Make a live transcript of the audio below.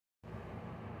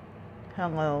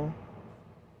Hello,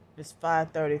 it's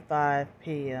 5:35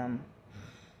 p.m.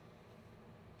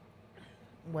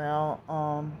 Well,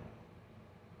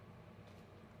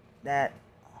 that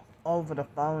over the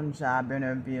phone job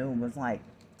interview was like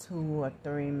 2 or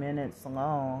 3 minutes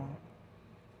long.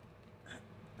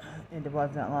 It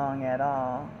wasn't long at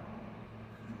all.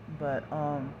 But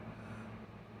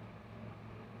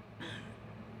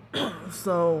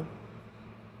so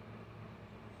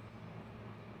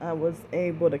I was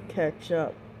able to catch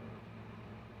up,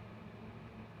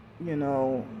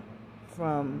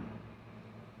 from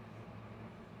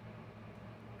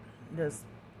this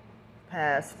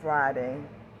past Friday.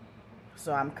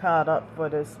 So I'm caught up for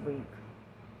this week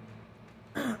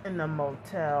in the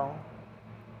motel.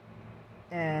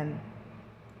 And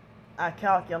I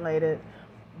calculated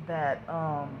that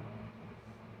I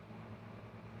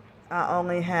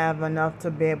only have enough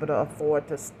to be able to afford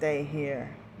to stay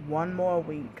here one more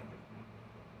week.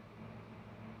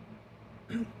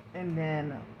 And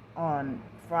then on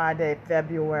Friday,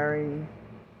 February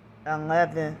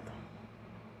 11th,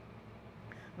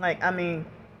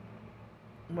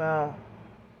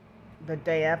 the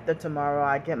day after tomorrow,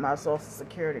 I get my Social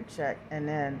Security check, and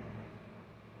then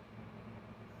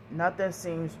nothing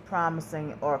seems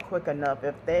promising or quick enough.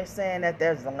 If they're saying that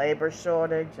there's a labor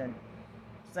shortage and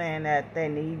saying that they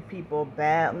need people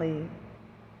badly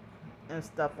and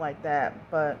stuff like that,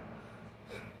 but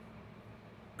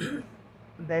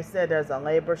they said there's a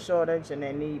labor shortage and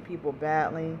they need people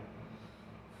badly,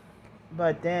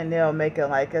 but then they'll make it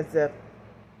like as if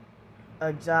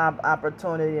a job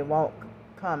opportunity won't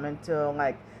come until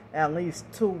like at least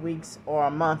 2 weeks or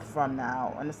a month from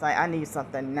now. And it's like, I need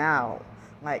something now,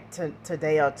 like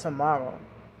today or tomorrow.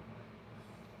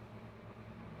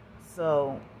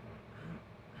 So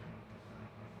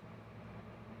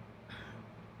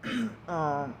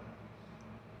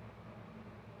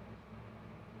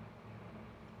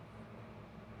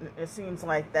it seems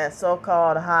like that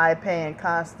so-called high-paying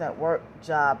constant work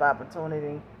job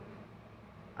opportunity,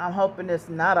 I'm hoping it's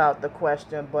not out the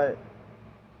question, but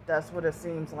that's what it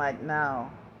seems like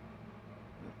now.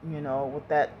 With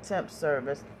that temp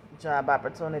service job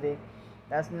opportunity,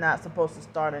 that's not supposed to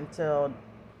start until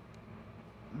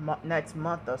next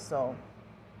month or so.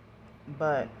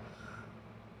 But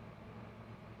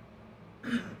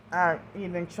I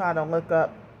even try to look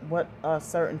up what are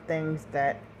certain things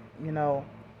that,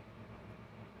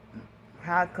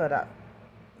 how could I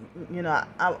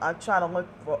try to look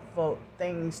for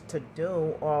things to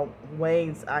do or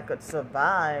ways I could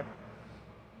survive.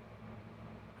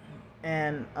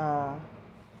 And I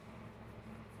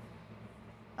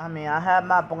have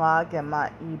my blog and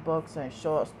my ebooks and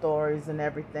short stories and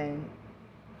everything.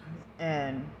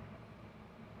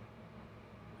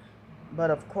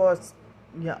 But of course,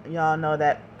 y'all know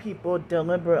that people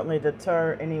deliberately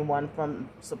deter anyone from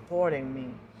supporting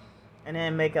me. And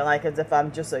then make it like as if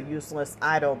I'm just a useless,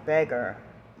 idle beggar.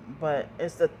 But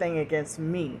it's the thing against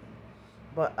me.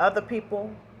 But other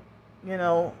people,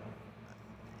 if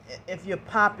you're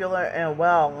popular and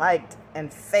well-liked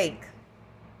and fake,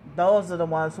 those are the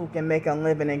ones who can make a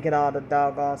living and get all the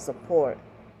doggone support.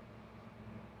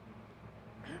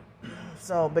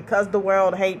 So because the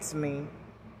world hates me,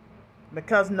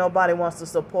 because nobody wants to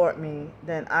support me,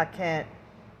 then I can't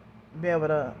be able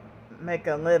to make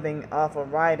a living off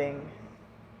of writing,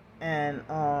 and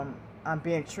I'm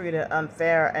being treated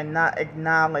unfair and not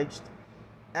acknowledged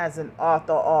as an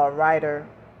author or a writer.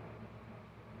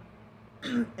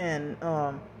 And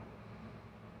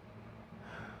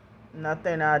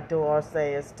nothing I do or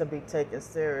say is to be taken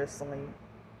seriously.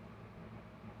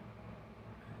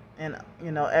 And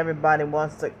everybody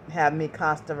wants to have me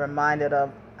constantly reminded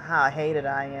of how hated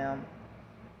I am.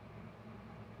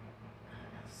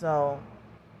 So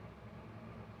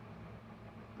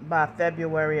by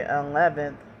February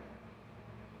 11th,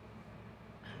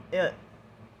 it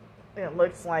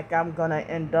looks like I'm gonna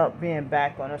end up being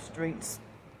back on the streets,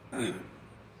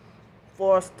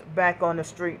 forced back on the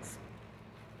streets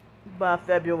by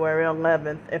February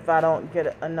 11th if I don't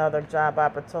get another job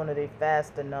opportunity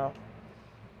fast enough.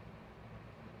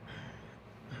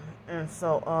 And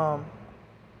so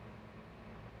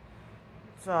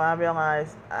I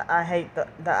realized I hate the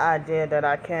idea that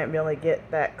I can't really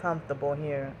get that comfortable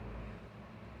here.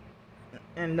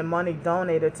 And the money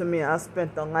donated to me, I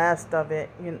spent the last of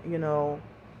it.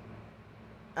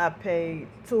 I paid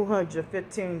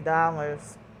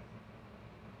 $215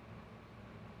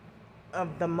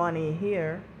 of the money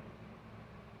here.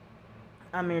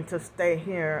 To stay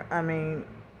here.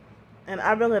 And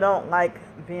I really don't like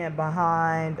being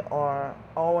behind or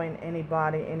owing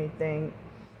anybody anything.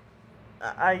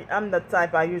 I'm the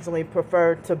type I usually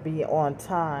prefer to be on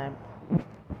time.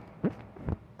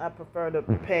 I prefer to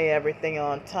pay everything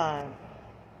on time.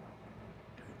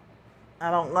 I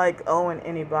don't like owing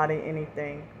anybody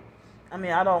anything. I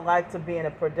mean, I don't like to be in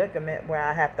a predicament where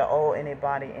I have to owe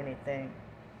anybody anything.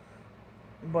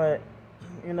 But,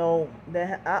 you know,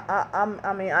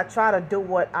 I try to do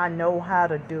what I know how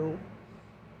to do.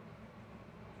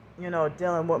 You know,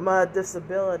 dealing with my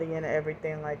disability and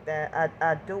everything like that.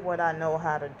 I do what I know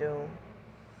how to do.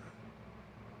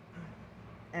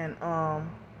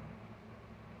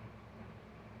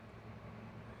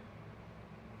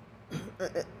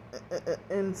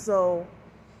 And so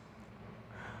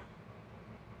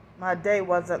my day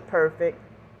wasn't perfect,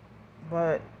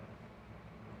 but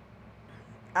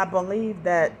I believe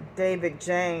that David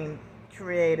Jane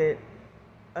created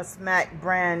a smack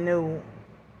brand new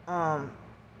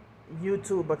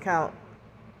YouTube account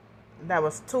that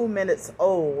was 2 minutes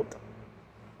old,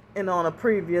 and on a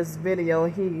previous video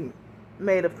he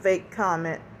made a fake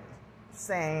comment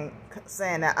saying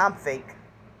that I'm fake,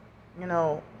 you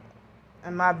know,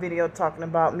 in my video talking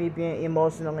about me being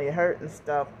emotionally hurt and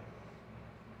stuff.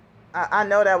 I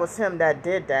know that was him that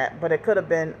did that, but it could have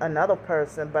been another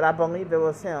person, but I believe it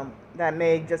was him that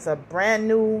made just a brand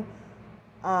new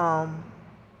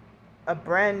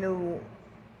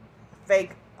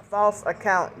fake false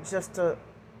account just to,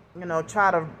 you know,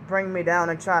 try to bring me down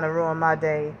and try to ruin my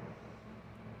day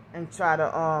and try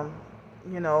to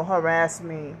you know, harass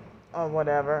me or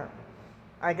whatever.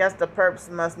 I guess the perps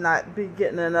must not be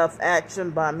getting enough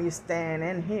action by me staying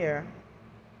in here.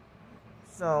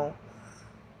 So,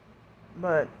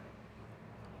 but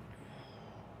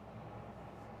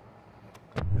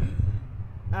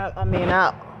I mean,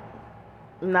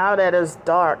 now that it's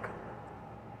dark,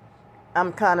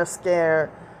 I'm kind of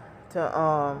scared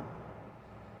to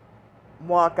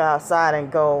walk outside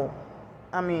and go.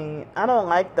 I mean, I don't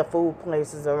like the food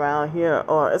places around here,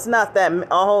 or it's not that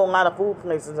a whole lot of food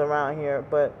places around here,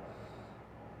 but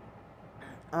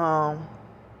so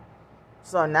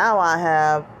now I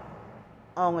have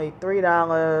only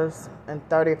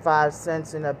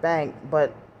 $3.35 in the bank,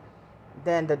 but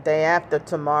then the day after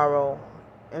tomorrow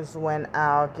is when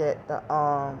I'll get the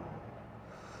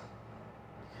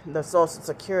Social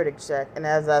Security check. And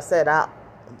as I said,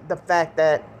 the fact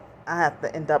that I have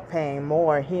to end up paying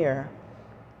more here,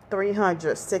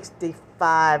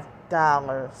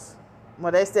 $365.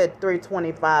 Well, they said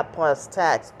 $325 plus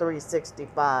tax,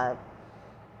 $365.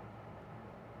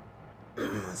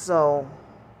 So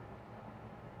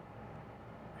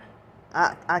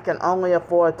I can only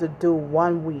afford to do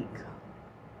 1 week.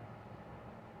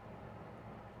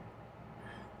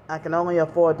 I can only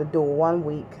afford to do 1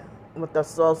 week with the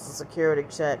Social Security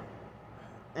check,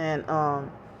 and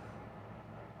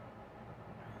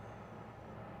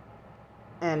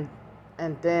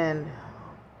then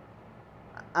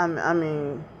I'm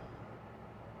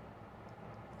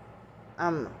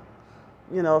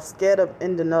you know, scared of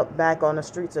ending up back on the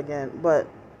streets again. But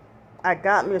I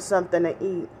got me something to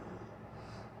eat,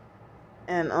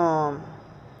 and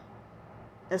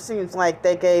it seems like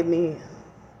they gave me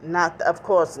not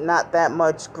that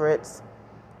much grits,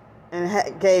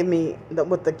 and gave me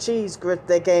with the cheese grits.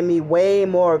 They gave me way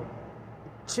more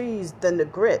cheese than the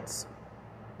grits.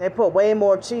 They put way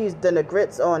more cheese than the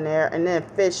grits on there, and then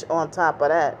fish on top of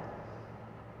that.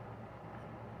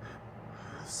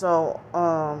 So,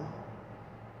 well,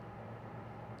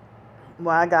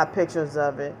 I got pictures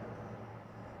of it,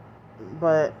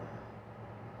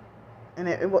 and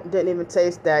it didn't even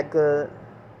taste that good.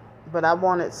 But I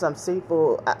wanted some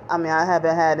seafood. I mean, I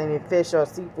haven't had any fish or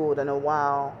seafood in a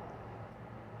while.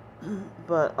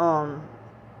 But,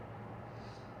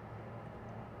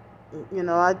 you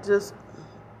know, I just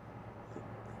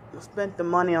spent the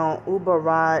money on Uber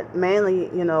ride.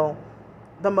 Mainly, you know,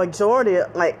 the majority,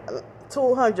 like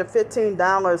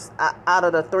 $215 out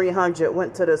of the $300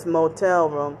 went to this motel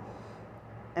room.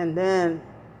 And then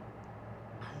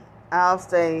I'll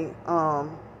say,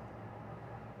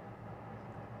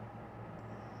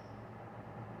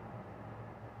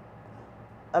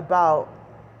 about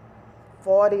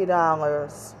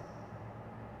 $40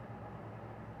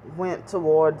 went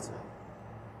towards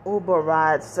Uber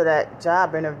rides to that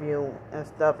job interview and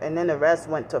stuff, and then the rest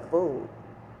went to food.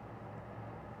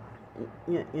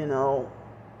 You know,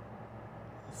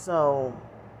 so,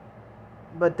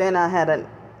 but then I had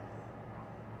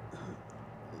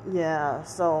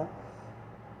so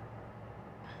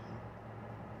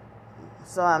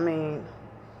I mean,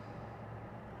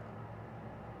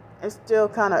 it's still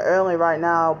kind of early right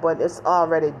now, but it's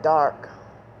already dark.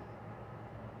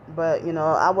 But, you know,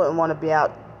 I wouldn't want to be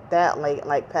out that late,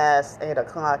 like past 8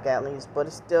 o'clock at least, but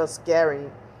it's still scary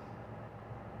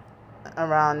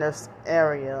around this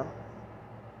area.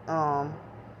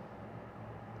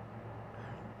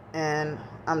 And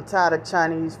I'm tired of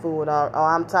Chinese food, or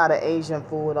I'm tired of Asian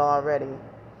food already.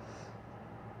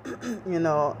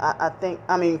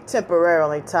 I mean,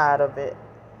 temporarily tired of it.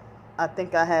 I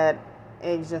think I had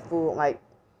Asian food, like,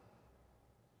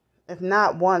 if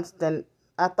not once, then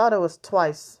I thought it was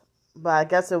twice, but I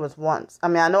guess it was once. I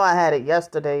mean, I know I had it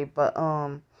yesterday, but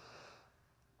I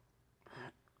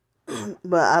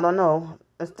don't know.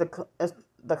 It's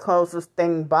the closest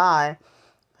thing by,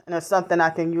 and it's something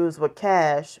I can use with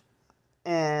cash.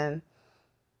 And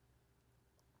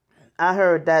I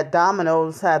heard that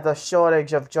Domino's has a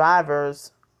shortage of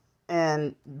drivers,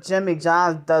 and Jimmy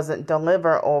John's doesn't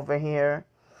deliver over here.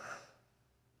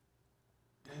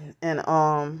 And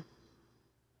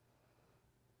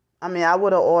I mean, I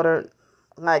would have ordered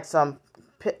like some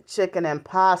chicken and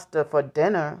pasta for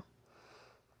dinner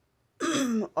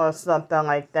or something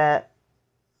like that.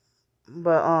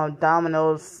 But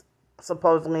Domino's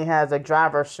supposedly has a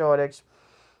driver shortage,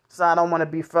 so I don't want to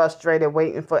be frustrated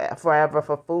waiting forever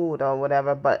for food or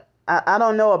whatever. But I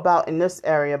don't know about in this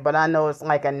area, but I know it's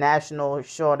like a national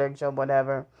shortage or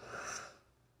whatever.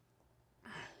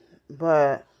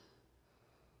 But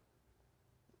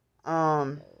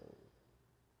as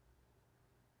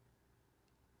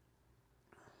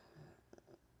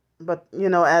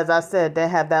I said, they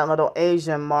have that little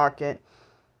Asian market,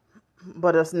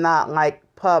 but it's not like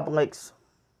Publix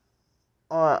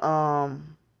or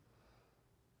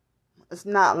it's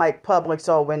not like Publix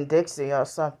or Winn-Dixie or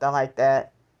something like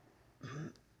that.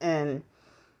 And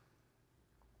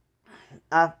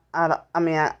the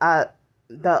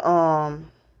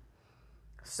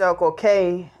Circle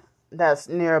K that's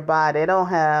nearby, they don't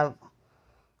have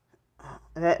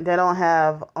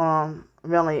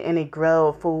really any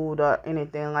grilled food or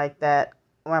anything like that.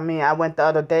 I mean, I went the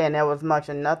other day and there was much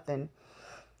of nothing.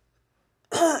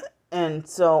 And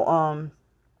so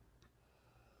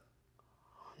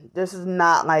this is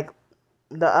not like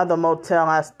the other motel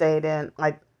I stayed in.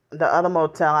 Like the other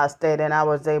motel I stayed in, I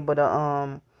was able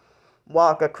to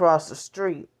walk across the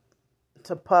street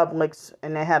to Publix,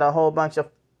 and they had a whole bunch of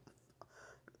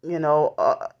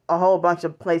a whole bunch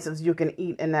of places you can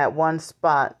eat in that one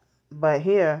spot. But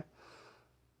here,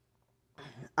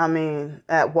 I mean,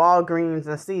 at Walgreens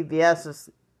and CVS is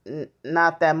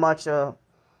not that much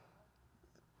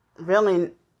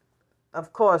really,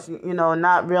 of course,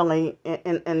 not really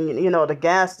in the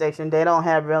gas station. They don't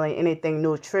have really anything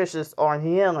nutritious or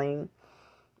healing.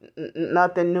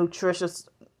 Nothing nutritious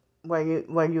where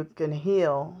you can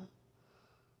heal.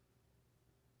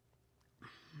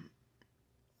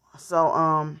 So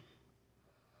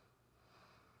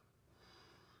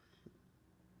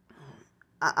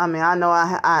I mean, I know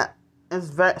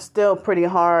it's still pretty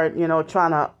hard,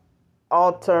 trying to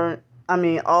alter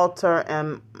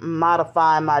and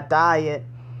modify my diet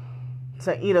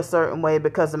to eat a certain way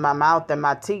because of my mouth and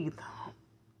my teeth.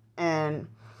 And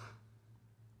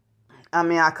I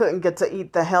mean, I couldn't get to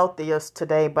eat the healthiest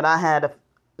today, but I had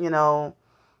I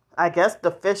guess the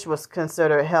fish was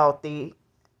considered healthy.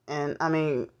 And I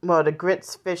mean, well, the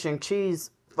grits, fish, and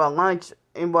cheese for lunch,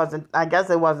 I guess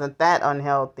it wasn't that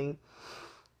unhealthy.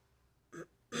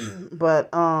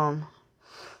 But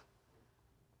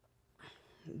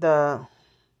the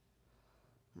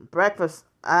breakfast,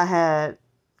 I had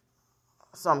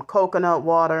some coconut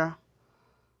water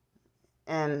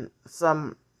and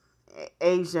some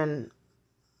Asian,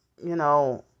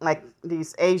 like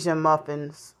these Asian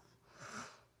muffins,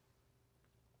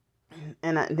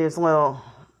 and there's little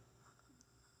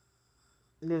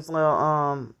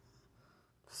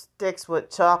sticks with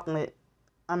chocolate.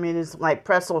 I mean, it's like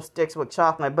pretzel sticks with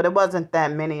chocolate, but it wasn't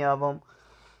that many of them.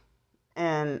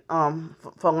 And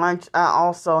for lunch, I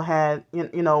also had,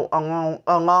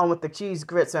 along with the cheese,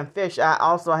 grits, and fish, I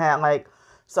also had like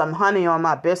some honey on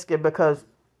my biscuit because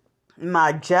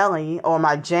my jelly or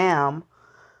my jam,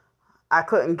 I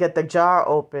couldn't get the jar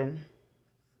open.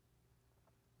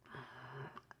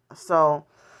 So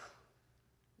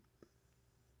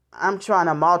I'm trying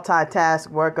to multitask,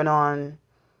 working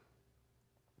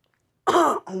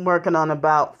on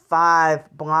about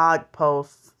 5 blog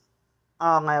posts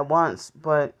all at once,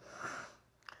 but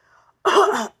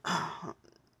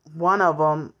one of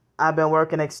them I've been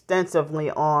working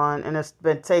extensively on, and it's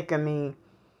been taking me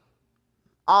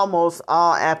almost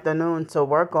all afternoon to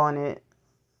work on it.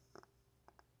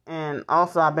 And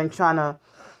also I've been trying to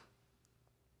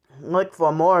look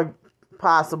for more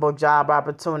possible job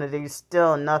opportunities,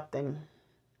 still nothing.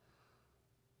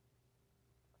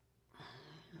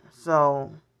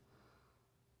 So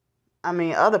I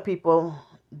mean, other people,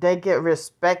 they get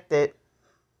respected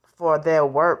for their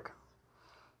work.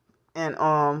 And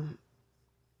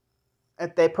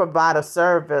if they provide a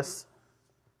service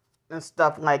and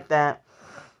stuff like that.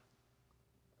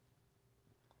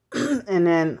 And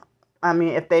then, I mean,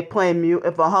 if they play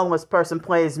if a homeless person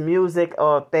plays music,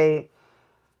 or if they,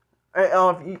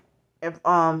 or if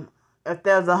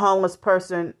there's a homeless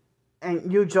person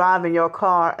and you drive in your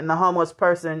car and the homeless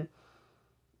person,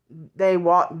 they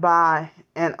walk by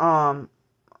and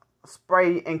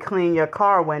spray and clean your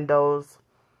car windows,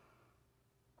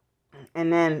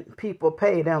 and then people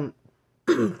pay them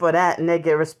for that, and they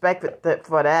get respected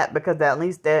for that, because at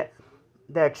least they're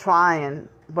trying.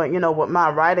 But with my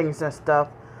writings and stuff,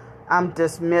 I'm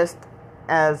dismissed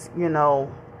as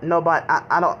nobody.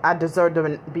 I deserve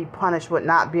to be punished with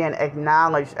not being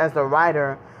acknowledged as a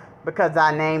writer, because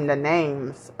I name the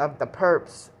names of the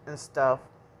perps and stuff.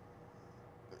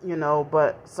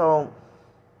 But so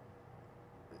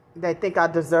they think I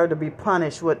deserve to be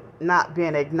punished with not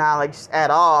being acknowledged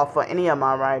at all for any of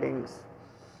my writings.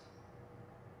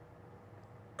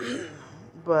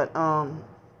 But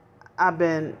I've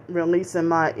been releasing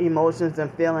my emotions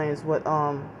and feelings with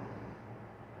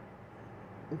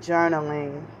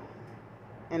journaling,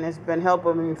 and it's been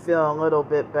helping me feel a little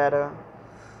bit better.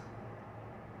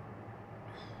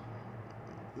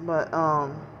 But I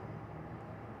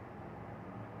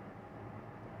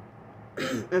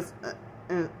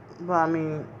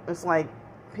mean, it's like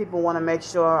people want to make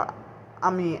sure,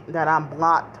 that I'm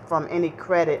blocked from any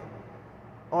credit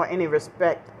or any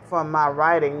respect for my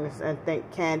writings, and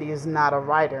think Candy is not a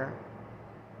writer.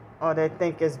 Or they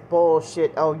think it's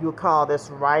bullshit. Oh, you call this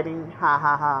writing? Ha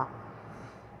ha ha.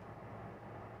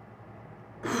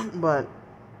 But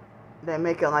they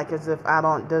make it like as if I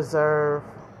don't deserve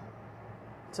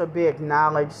to be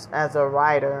acknowledged as a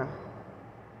writer.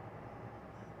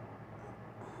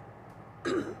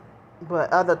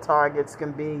 But other targets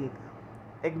can be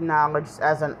acknowledged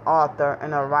as an author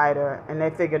and a writer, and they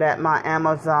figure that my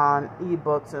Amazon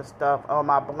ebooks and stuff, or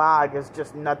my blog, is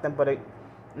just nothing but a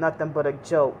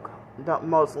joke, the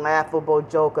most laughable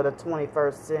joke of the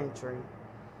 21st century.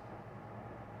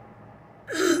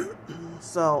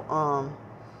 So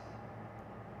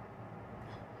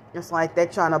it's like they're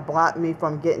trying to block me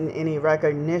from getting any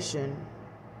recognition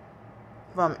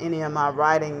from any of my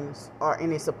writings, or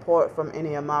any support from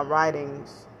any of my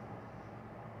writings.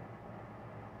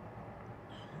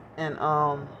 And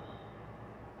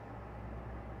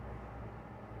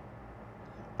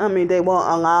they won't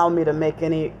allow me to make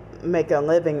a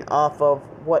living off of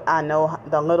what I know,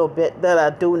 the little bit that I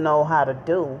do know how to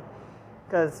do.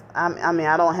 Because I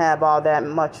don't have all that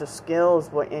much of skills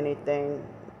with anything,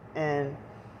 and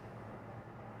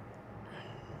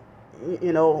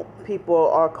people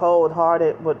are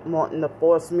cold-hearted with wanting to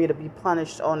force me to be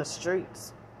punished on the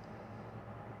streets.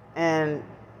 And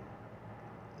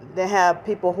they have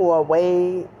people who are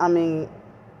way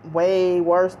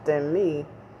worse than me,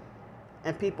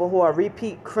 and people who are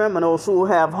repeat criminals who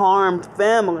have harmed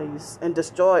families and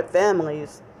destroyed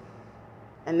families,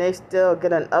 and they still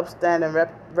get an upstanding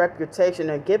reputation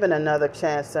and given another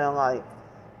chance in life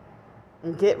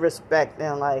and get respect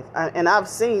in life. And I've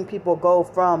seen people go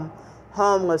from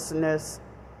homelessness,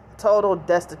 total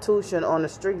destitution on the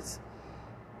streets,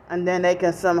 and then they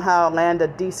can somehow land a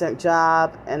decent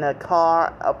job and a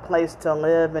car, a place to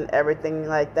live, and everything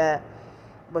like that.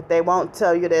 But they won't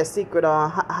tell you their secret on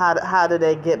how do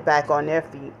they get back on their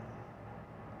feet.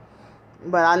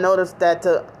 But I noticed that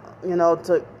to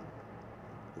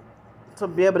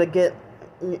be able to get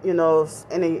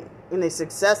any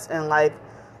success in life,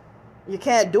 you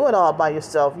can't do it all by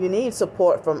yourself. You need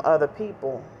support from other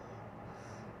people.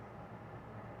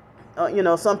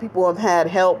 Some people have had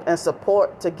help and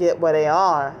support to get where they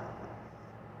are,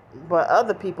 but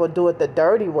other people do it the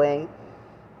dirty way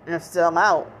and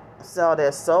sell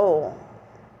their soul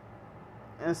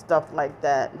and stuff like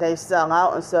that. They sell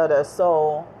out and sell their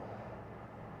soul,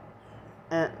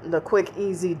 and the quick,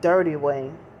 easy, dirty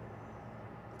way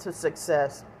to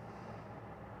success.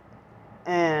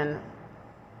 And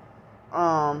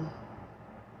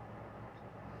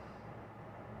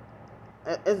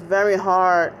it's very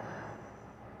hard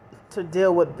to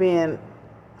deal with being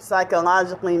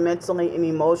psychologically, mentally, and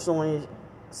emotionally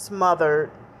smothered.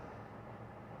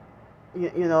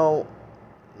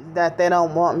 That they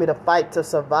don't want me to fight to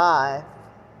survive.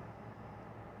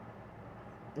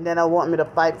 They don't want me to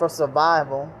fight for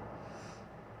survival.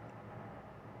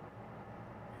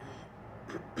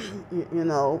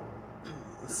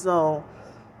 So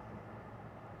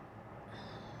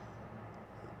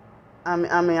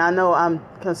I know I'm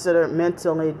considered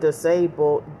mentally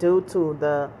disabled due to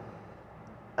the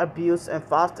abuse and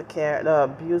foster care, the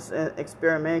abuse and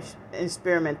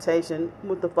experimentation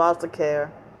with the foster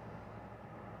care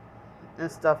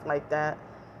and stuff like that.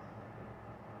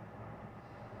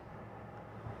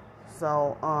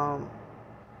 So,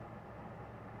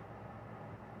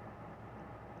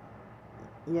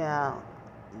 yeah,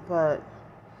 but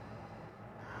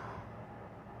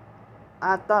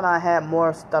I thought I had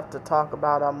more stuff to talk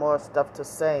about or more stuff to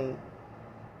say,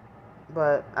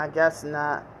 but I guess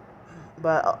not.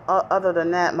 But other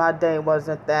than that, my day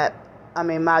wasn't that,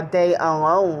 my day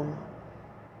alone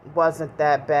wasn't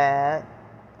that bad.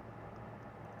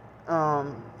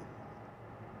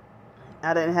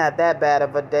 I didn't have that bad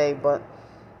of a day, but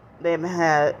they've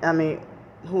had,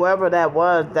 whoever that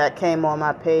was that came on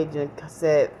my page and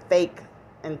said fake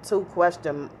and two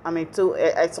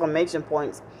exclamation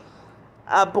points,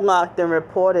 I blocked and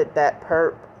reported that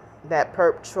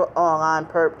online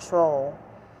perp troll.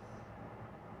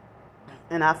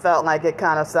 And I felt like it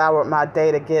kind of soured my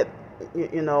day to get,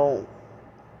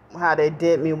 how they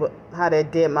did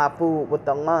my food with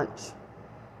the lunch.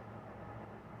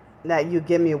 That you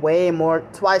give me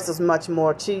twice as much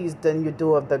more cheese than you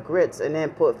do of the grits, and then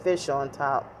put fish on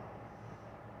top.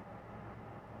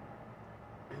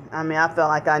 I felt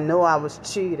like I knew I was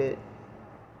cheated.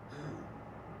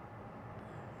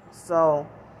 So,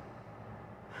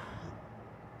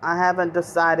 I haven't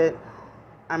decided.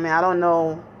 I don't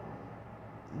know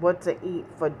what to eat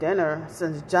for dinner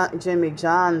since Jimmy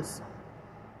John's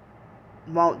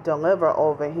won't deliver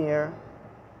over here.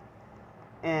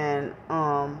 And,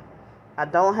 I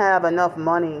don't have enough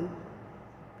money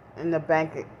in the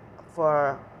bank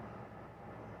for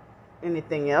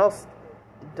anything else.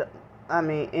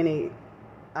 Any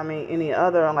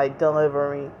other like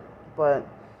delivery, but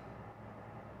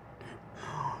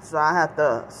so I have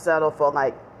to settle for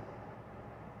like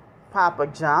Papa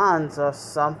John's or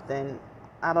something.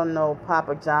 I don't know,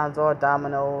 Papa John's or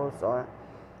Domino's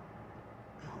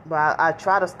but I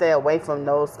try to stay away from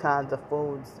those kinds of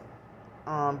foods.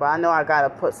 But I know I gotta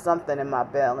put something in my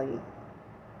belly.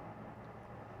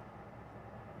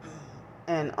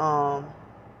 And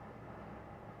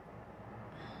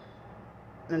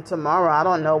tomorrow I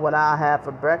don't know what I'll have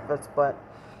for breakfast, but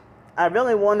I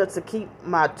really wanted to keep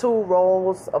my 2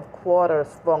 rolls of quarters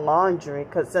for laundry,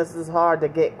 because since it's hard to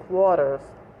get quarters.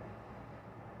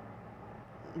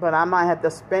 But I might have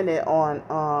to spend it on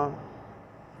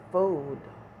food.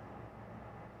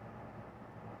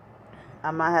 I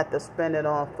might have to spend it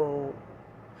on food.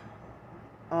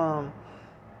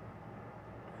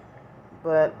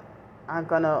 But I'm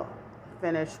gonna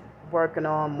finish working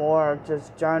on more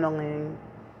just journaling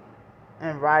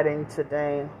and writing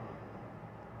today.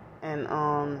 And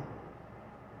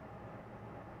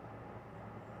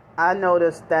I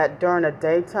noticed that during the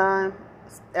daytime,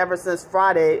 ever since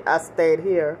Friday, I stayed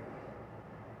here.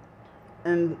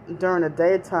 And during the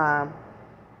daytime,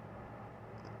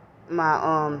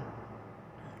 my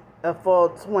a full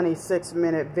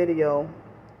 26-minute video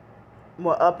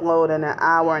will upload in an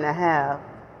hour and a half.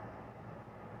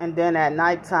 And then at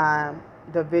nighttime,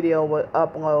 the video would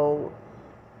upload.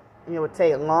 It would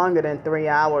take longer than 3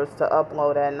 hours to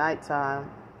upload at nighttime.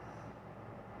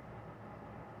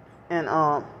 And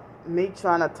me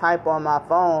trying to type on my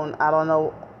phone, I don't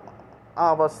know,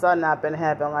 all of a sudden I've been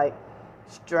having like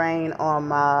strain on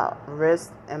my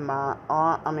wrist and my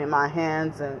arm, my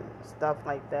hands and stuff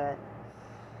like that.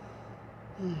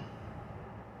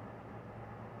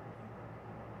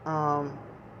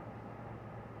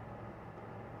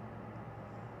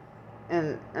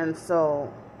 And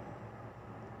so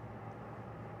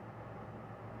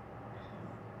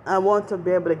I want to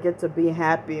be able to get to be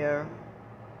happier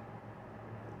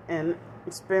and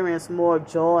experience more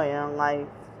joy in life.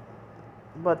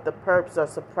 But the perps are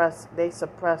suppressed. They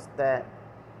suppress that.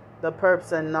 The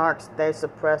perps and narcs, they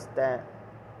suppress that.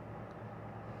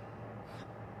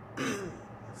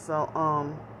 So,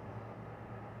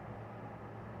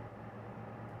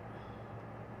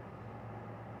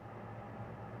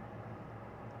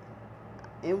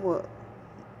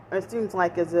 it seems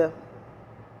like as if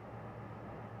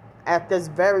at this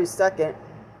very second,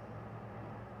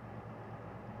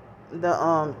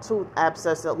 the tooth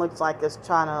abscess, it looks like it's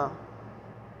trying to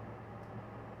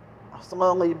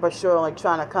slowly but surely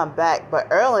trying to come back. But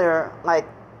earlier, like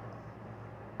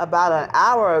about an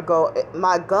hour ago,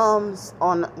 my gums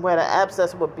on where the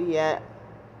abscess would be at,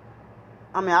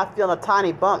 I feel a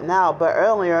tiny bump now, but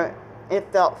earlier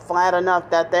it felt flat enough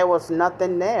that there was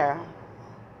nothing there.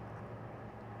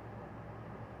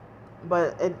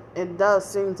 But it does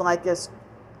seem like it's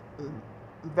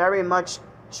very much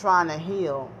trying to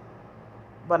heal.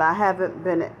 But I haven't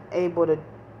been able to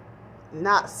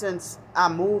not since I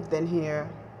moved in here.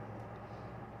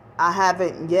 I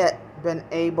haven't yet been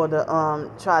able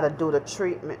to try to do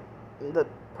the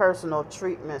personal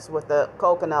treatments with the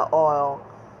coconut oil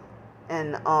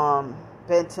and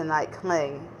bentonite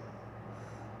clay.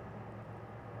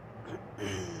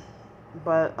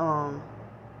 But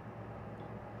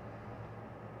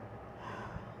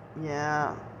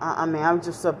yeah, I mean, I'm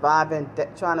just surviving,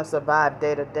 trying to survive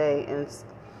day to day, and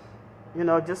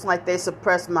just like they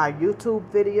suppress my YouTube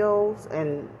videos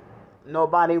and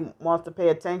nobody wants to pay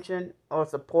attention or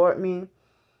support me,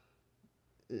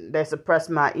 they suppress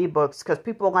my ebooks because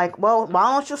people are like, well,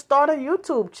 why don't you start a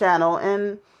YouTube channel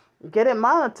and get it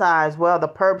monetized? Well, the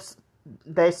perps,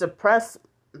 they suppress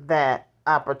that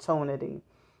opportunity.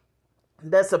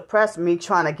 They suppress me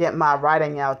trying to get my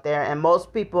writing out there, and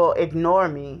most people ignore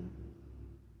me.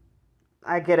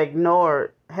 I get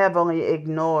ignored, heavily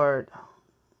ignored.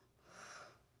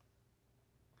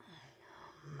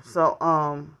 So,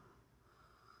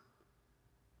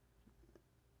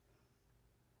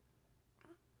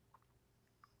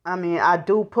 I mean, I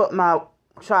do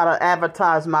try to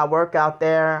advertise my work out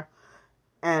there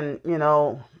and,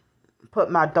 put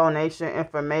my donation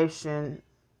information.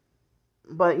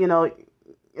 But,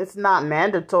 it's not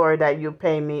mandatory that you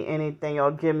pay me anything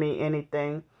or give me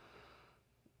anything,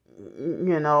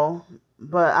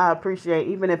 but I appreciate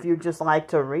even if you just like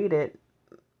to read it.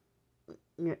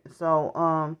 So,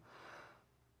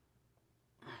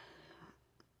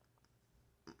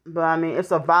 but I mean,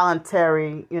 it's a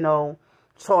voluntary,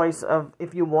 choice of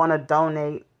if you want to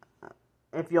donate,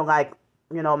 if you like,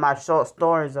 my short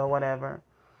stories or whatever.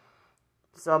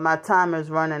 So my time is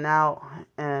running out,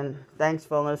 and thanks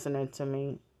for listening to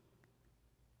me.